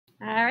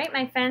All right,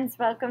 my friends,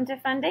 welcome to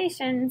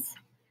Fundations.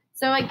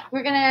 So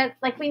we're gonna,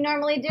 like we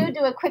normally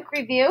do a quick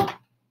review.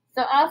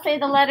 So I'll say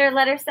the letter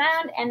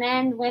sound, and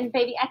then when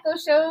Baby Echo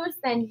shows,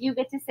 then you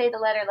get to say the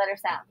letter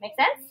sound. Make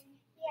sense?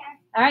 Yeah.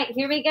 All right,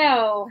 here we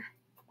go.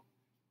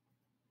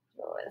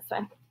 Go over this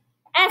one.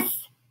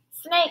 S,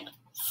 snake.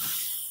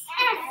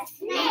 S,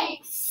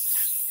 snake.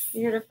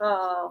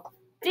 Beautiful.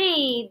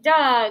 D,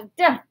 dog.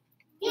 D.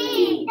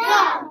 D,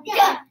 dog. D.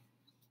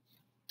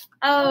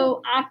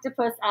 O,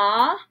 octopus.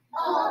 Ah.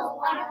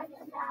 O, octopus.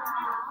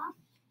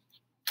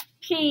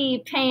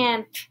 P,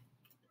 pant.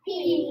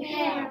 P,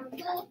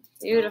 pant.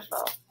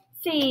 Beautiful.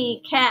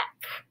 C, cat.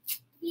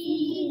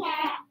 C,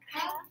 cat.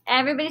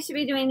 Everybody should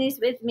be doing these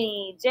with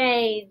me.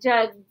 J,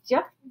 jug. J.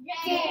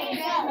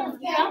 J,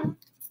 jug.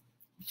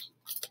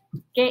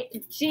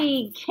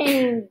 G,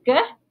 king. G.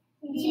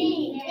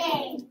 G,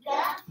 king.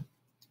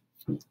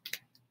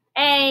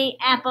 A,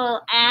 apple.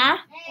 A.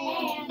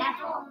 A,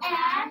 apple.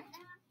 A.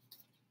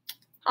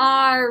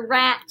 R,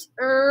 rat.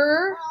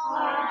 R,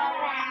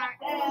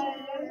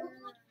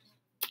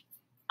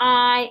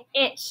 I,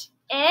 itch.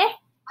 I.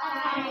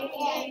 I,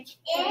 H,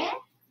 I.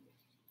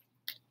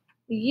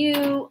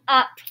 U,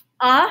 up.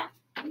 U.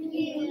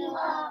 U,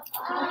 up.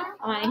 I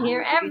want to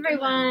hear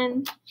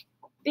everyone.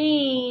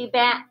 B,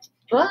 bat.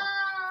 B.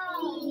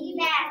 B,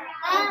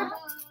 bat.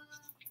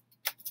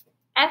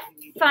 F,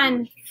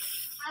 fun.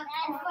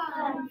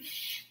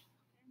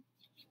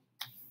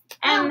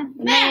 M,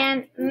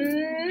 man.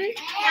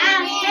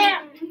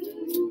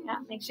 Yeah,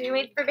 make sure you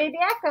wait for Baby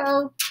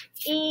Echo.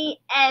 E,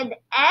 ed,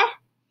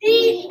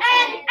 E,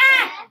 N,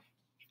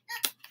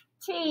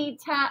 T,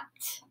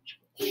 topped.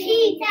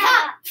 T,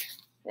 top.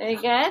 Very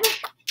good.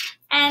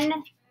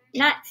 N,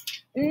 nut.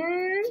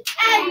 N,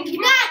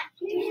 nut.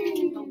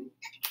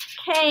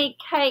 K,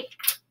 kite.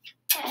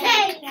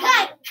 K,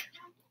 kite.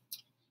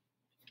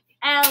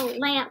 L,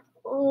 lamp.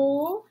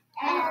 Ooh.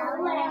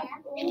 L, lamp.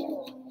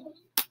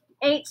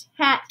 H,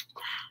 hat.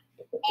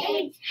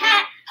 H,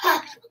 hat.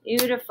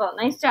 Beautiful.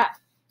 Nice job.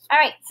 All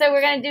right, so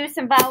we're going to do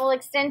some vowel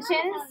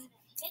extensions.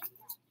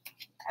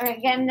 All right,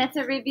 again, that's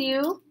a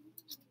review.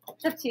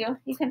 It's up to you.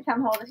 You can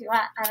come hold if you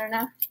want. I don't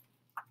know.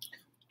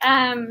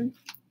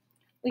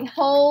 We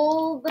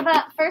hold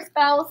the first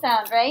vowel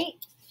sound, right?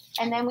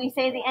 And then we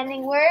say the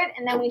ending word,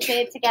 and then we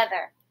say it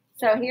together.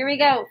 So here we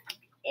go.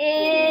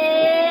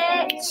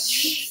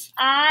 Itch.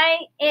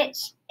 I,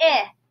 itch,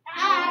 I.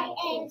 I,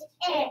 H,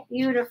 I.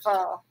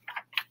 Beautiful.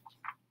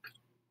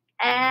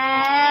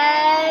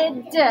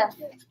 Ed.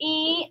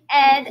 E,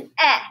 ed,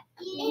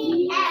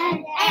 E,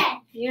 N,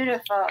 N.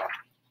 Beautiful.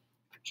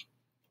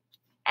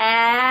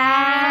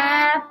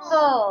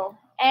 Apple.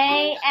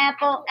 A,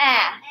 apple,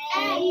 A.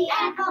 A,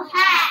 apple,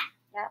 hat.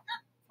 Yep,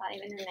 not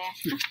even in there.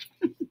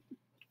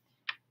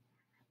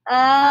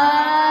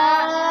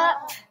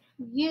 Up.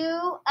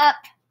 U, up,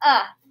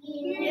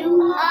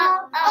 U,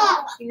 up.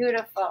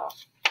 Beautiful.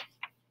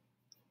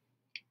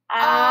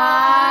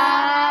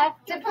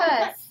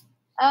 Octopus.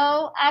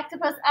 O,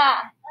 octopus,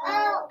 O,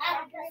 octopus,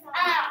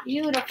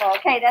 Beautiful.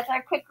 Okay, that's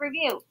our quick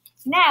review.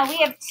 Now we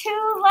have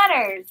two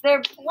letters.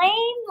 They're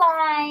plain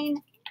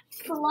line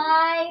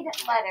slide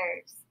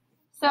letters.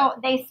 So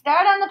they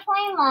start on the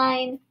plain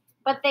line,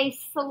 but they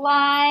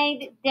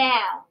slide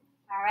down.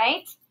 All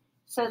right?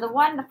 So the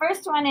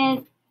first one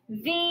is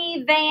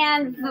V,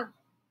 van, V.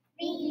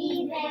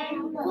 V,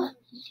 van, V.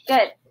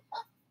 Good.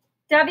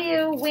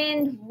 W,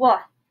 wind, W.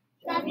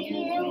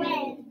 W,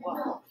 wind,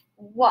 W.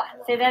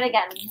 Say that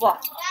again. W. W.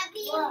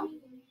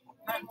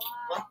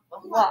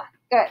 W.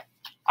 Good.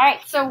 All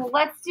right, so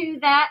let's do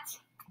that.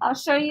 I'll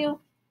show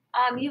you.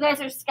 You guys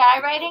are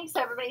skywriting,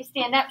 so everybody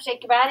stand up,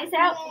 shake your bodies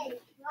out.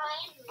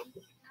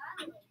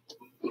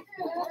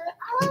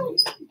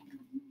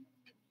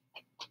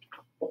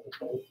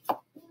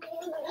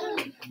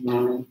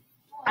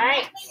 All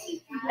right,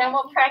 then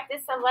we'll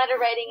practice some letter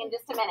writing in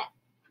just a minute.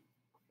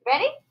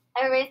 Ready?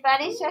 Everybody's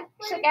bodies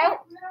shook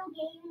out?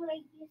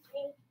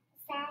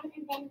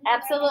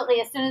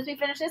 Absolutely. As soon as we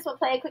finish this, we'll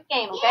play a quick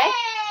game, okay?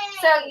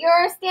 So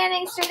you're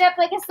standing straight up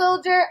like a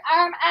soldier,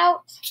 arm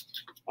out,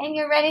 and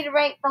you're ready to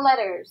write the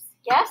letters.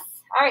 Yes?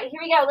 All right,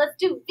 here we go. Let's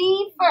do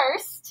V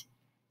first.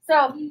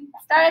 So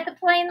start at the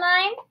plain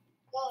line,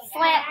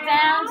 slant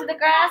down to the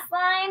grass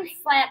line,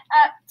 slant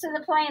up to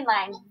the plain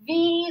line.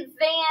 V,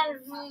 van,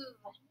 V.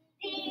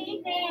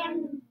 V,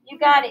 van. You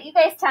got it. You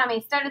guys tell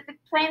me. Start at the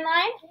plain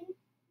line.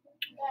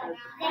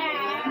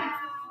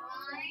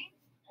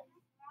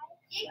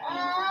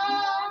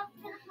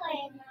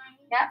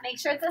 Yep, make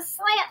sure it's a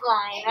slant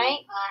line,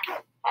 right?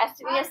 Has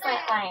to be a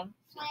slant line.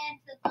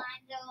 All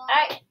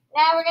right,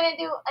 now we're going to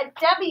do a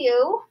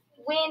W,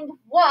 wind,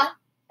 W.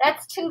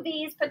 That's two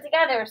V's put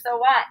together, so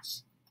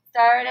watch.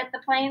 Start at the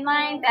plain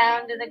line,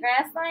 down to the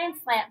grass line,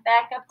 slant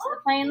back up to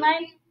the plain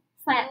line,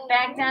 slant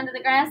back down to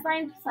the grass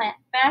line, slant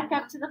back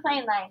up to the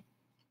plain line.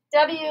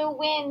 W,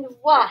 wind,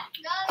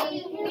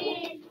 W.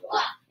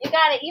 You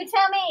got it. You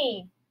tell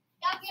me.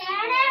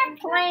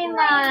 Plain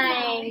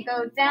line.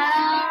 Go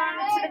down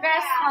to the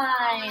grass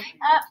line.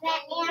 Up to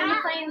the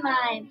plain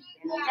line.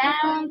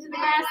 Down to the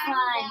grass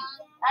line.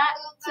 Up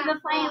to the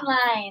plane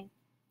line.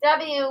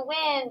 W,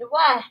 wind,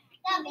 what?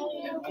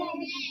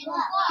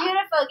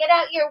 Beautiful. Get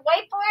out your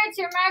whiteboards,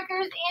 your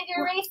markers, and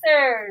your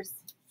erasers.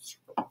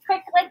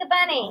 Quick like a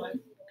bunny.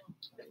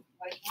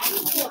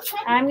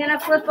 I'm going to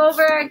flip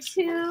over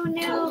 2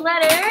 new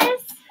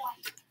letters.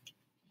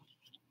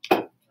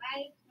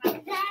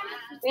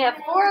 We have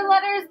 4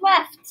 letters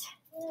left.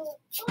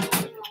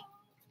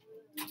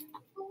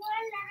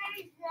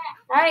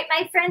 All right,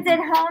 my friends at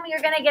home,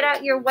 you're going to get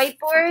out your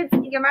whiteboards,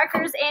 your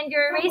markers, and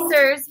your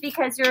erasers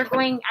because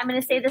I'm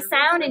going to say the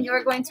sound and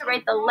you're going to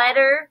write the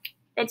letter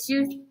that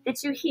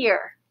you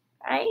hear.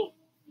 Right?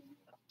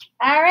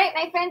 All right,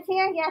 my friends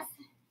here, yes.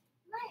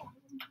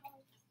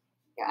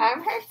 Your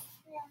arm hurts?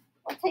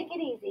 Well, take it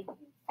easy,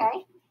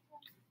 okay?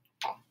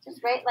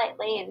 Just write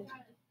lightly and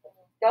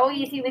go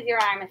easy with your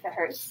arm if it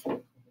hurts. All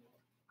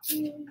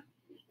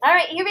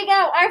right, here we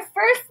go. Our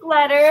first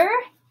letter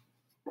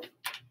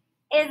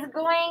is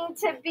going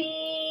to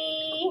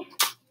be,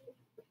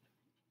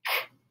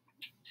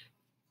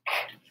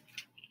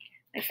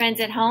 my friends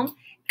at home,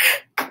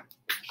 I'm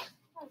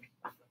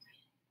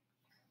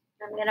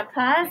going to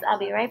pause. I'll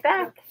be right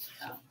back.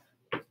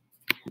 All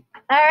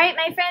right,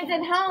 my friends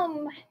at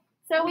home.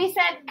 So we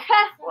said K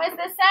was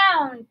the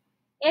sound.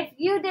 If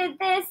you did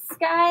this,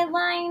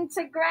 skyline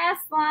to grass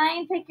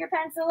line, pick your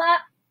pencil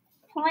up,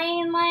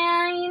 plane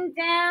line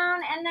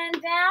down and then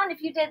down.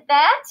 If you did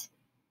that,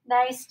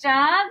 nice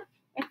job.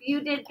 If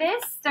you did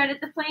this, start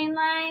at the plane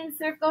line,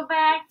 circle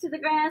back to the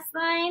grass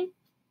line.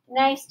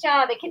 Nice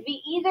job. It could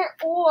be either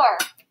or.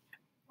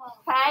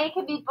 Okay, it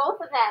could be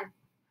both of them.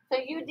 So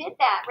you did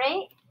that,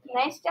 right?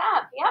 Nice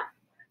job. Yep.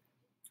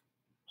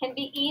 Can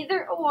be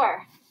either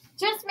or.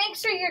 Just make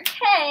sure your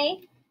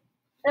K,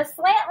 the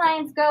slant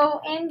lines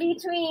go in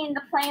between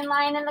the plane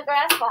line and the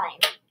grass line.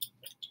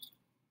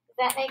 Does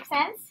that make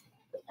sense?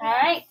 All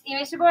right,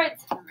 erase your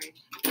boards.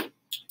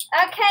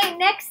 Okay,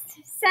 next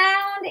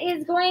sound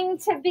is going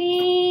to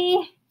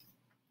be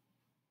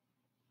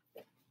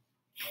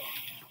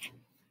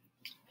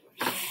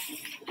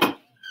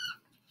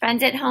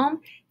friends at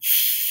home.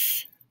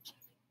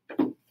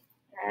 All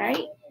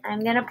right,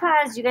 I'm going to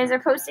pause. You guys are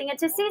posting it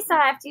to Seesaw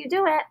after you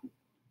do it.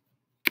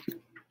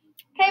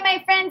 Okay,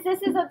 my friends,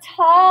 this is a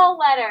tall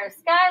letter,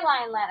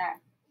 skyline letter.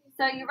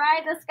 So you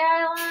ride the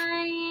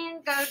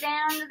skyline, go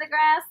down to the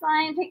grass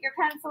line, pick your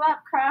pencil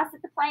up, cross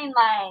at the plane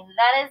line.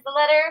 That is the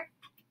letter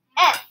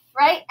F,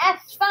 right?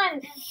 F,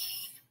 fun.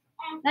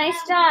 Nice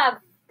job.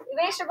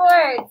 Erase your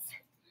boards.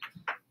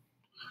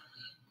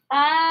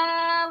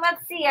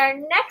 Let's see. Our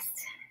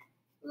next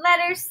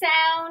letter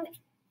sound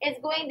is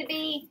going to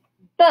be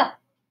B.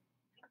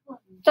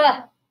 B.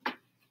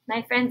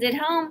 My friends at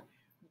home,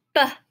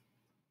 B.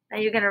 Now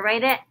you're going to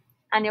write it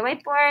on your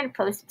whiteboard,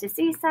 post it to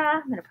Seesaw.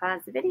 I'm going to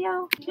pause the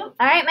video. All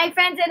right, my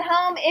friends at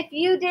home, if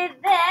you did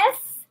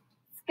this,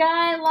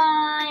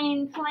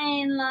 skyline,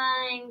 plane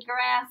line,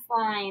 grass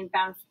line,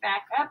 bounce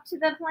back up to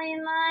the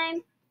plane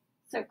line,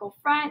 circle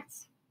front,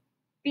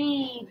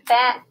 B,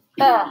 back,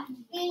 B.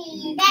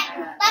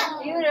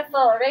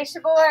 Beautiful. Erase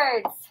your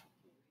boards.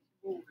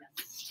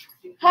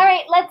 All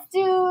right, let's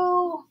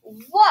do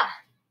wah.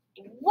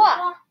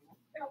 Wah.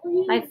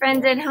 My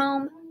friends at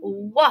home,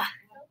 wah.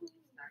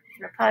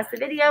 I'm going to pause the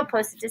video,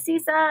 post it to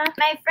Seesaw.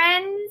 My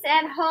friends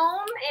at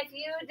home, if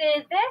you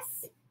did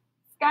this,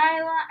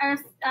 skyline or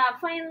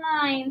plane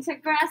line to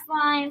grass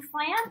line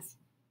slant,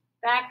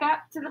 back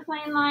up to the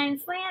plane line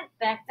slant,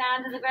 back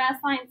down to the grass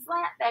line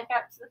slant, back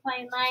up to the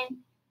plane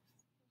line.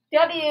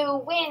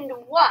 W, wind,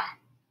 what?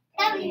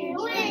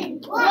 W,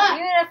 wind, what?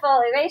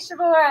 Beautiful. Erase your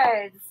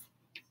boards.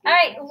 All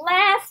right,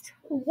 last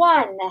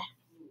one.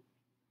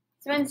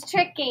 This one's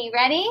tricky.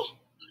 Ready?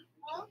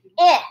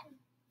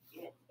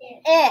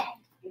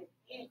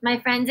 My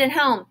friends at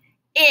home,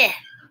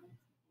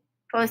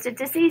 post it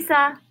to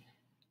Seesaw.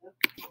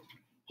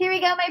 Here we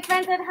go, my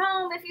friends at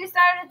home. If you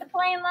started at the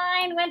plane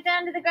line, went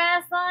down to the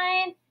grass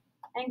line,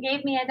 and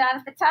gave me a dot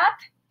at the top,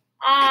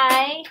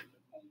 I,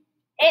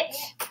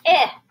 itch,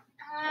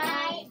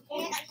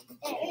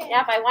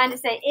 Yep, I wanted to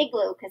say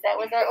igloo because that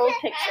was our old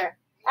picture.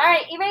 All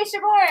right, erase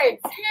your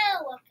boards.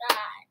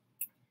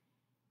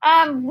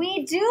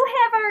 We do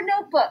have our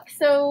notebook,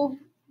 so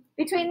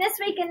between this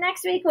week and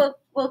next week,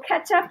 we'll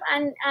catch up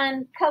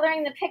on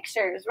coloring the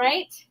pictures,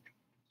 right?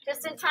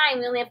 Just in time.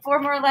 We only have 4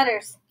 more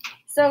letters.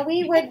 So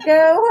we would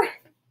go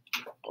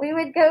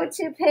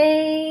to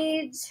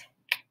page,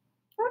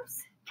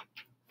 whoops.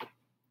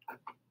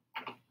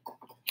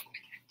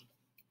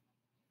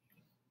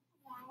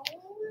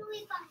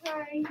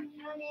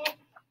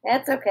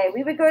 That's okay.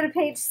 We would go to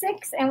page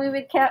 6 and we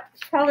would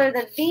color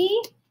the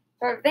V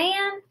for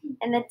van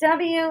and the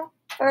W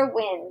for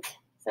wind.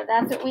 So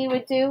that's what we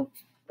would do.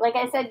 Like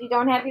I said, you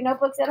don't have your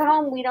notebooks at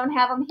home. We don't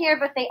have them here,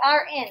 but they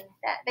are in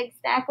that big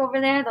stack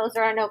over there. Those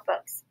are our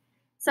notebooks.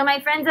 So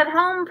my friends at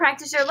home,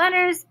 practice your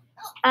letters.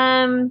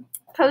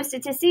 Post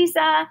it to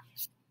Seesaw.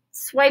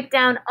 Swipe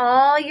down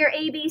all your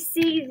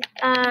ABC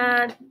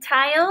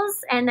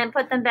tiles and then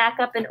put them back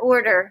up in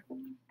order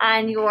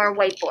on your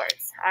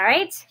whiteboards. All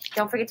right?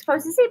 Don't forget to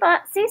post to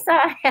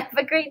Seesaw. Have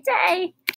a great day.